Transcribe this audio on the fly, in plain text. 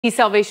The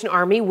Salvation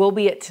Army will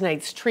be at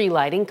tonight's tree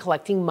lighting,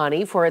 collecting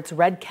money for its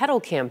Red Kettle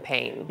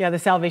campaign. Yeah, the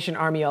Salvation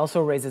Army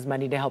also raises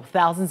money to help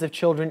thousands of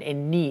children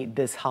in need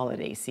this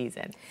holiday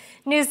season.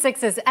 News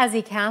 6's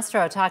Ezzy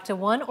Castro talked to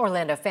one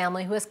Orlando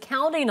family who is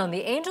counting on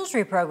the Angel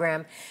Tree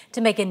program to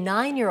make a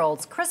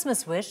 9-year-old's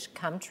Christmas wish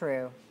come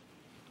true.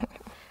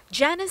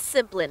 Janice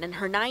Simplin and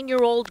her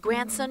 9-year-old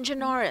grandson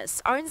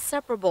Janaris are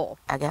inseparable.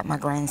 I got my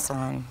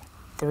grandson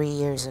 3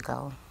 years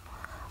ago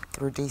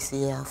through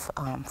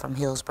DCF from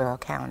Hillsborough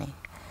County,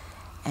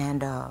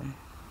 and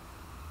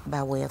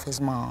by way of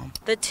his mom.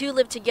 The two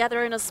live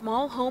together in a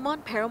small home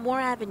on Paramore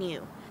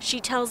Avenue.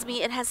 She tells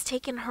me it has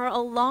taken her a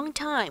long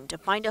time to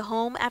find a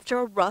home after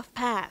a rough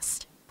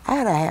past. I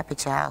had a happy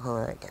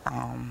childhood.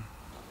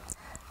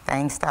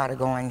 Things started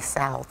going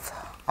south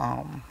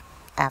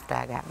after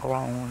I got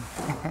grown,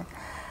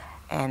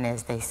 and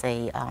as they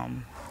say,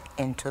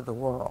 into the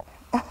world.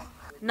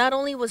 Not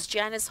only was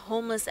Janice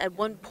homeless at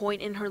one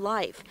point in her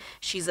life,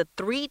 she's a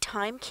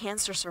 3-time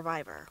cancer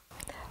survivor.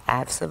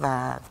 I've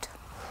survived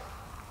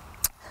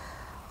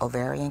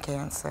ovarian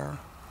cancer,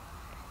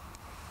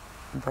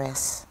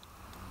 breast,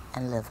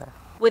 and liver.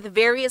 With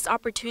various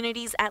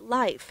opportunities at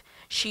life,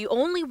 she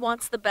only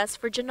wants the best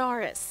for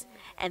Janaris.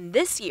 And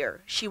this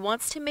year, she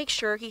wants to make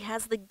sure he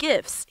has the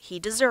gifts he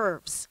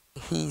deserves.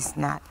 He's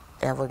not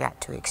ever got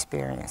to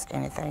experience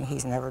anything.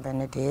 He's never been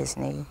to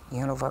Disney,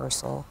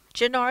 Universal.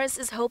 Janaris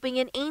is hoping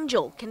an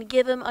angel can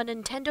give him a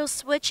Nintendo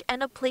Switch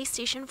and a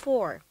PlayStation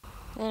 4.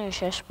 And a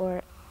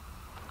chessboard.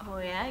 Oh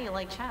yeah, you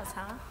like chess,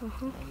 huh?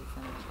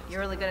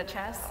 You're really good at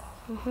chess?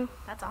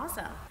 That's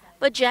awesome.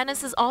 But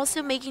Janice is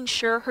also making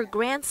sure her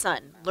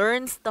grandson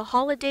learns the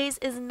holidays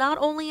is not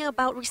only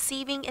about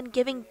receiving and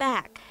giving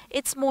back,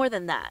 it's more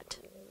than that.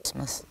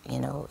 Christmas,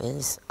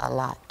 is a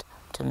lot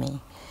to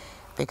me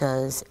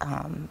because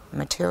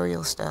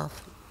material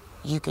stuff,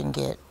 you can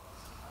get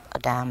a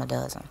dime a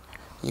dozen.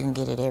 You can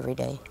get it every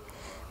day.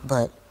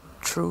 But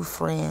true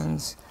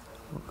friends,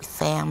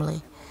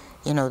 family,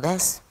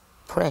 that's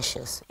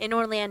precious. In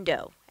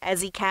Orlando,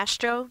 Ezzy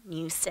Castro,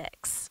 News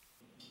 6.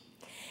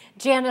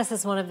 Janice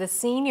is one of the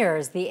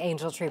seniors the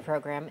Angel Tree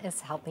program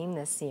is helping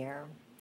this year.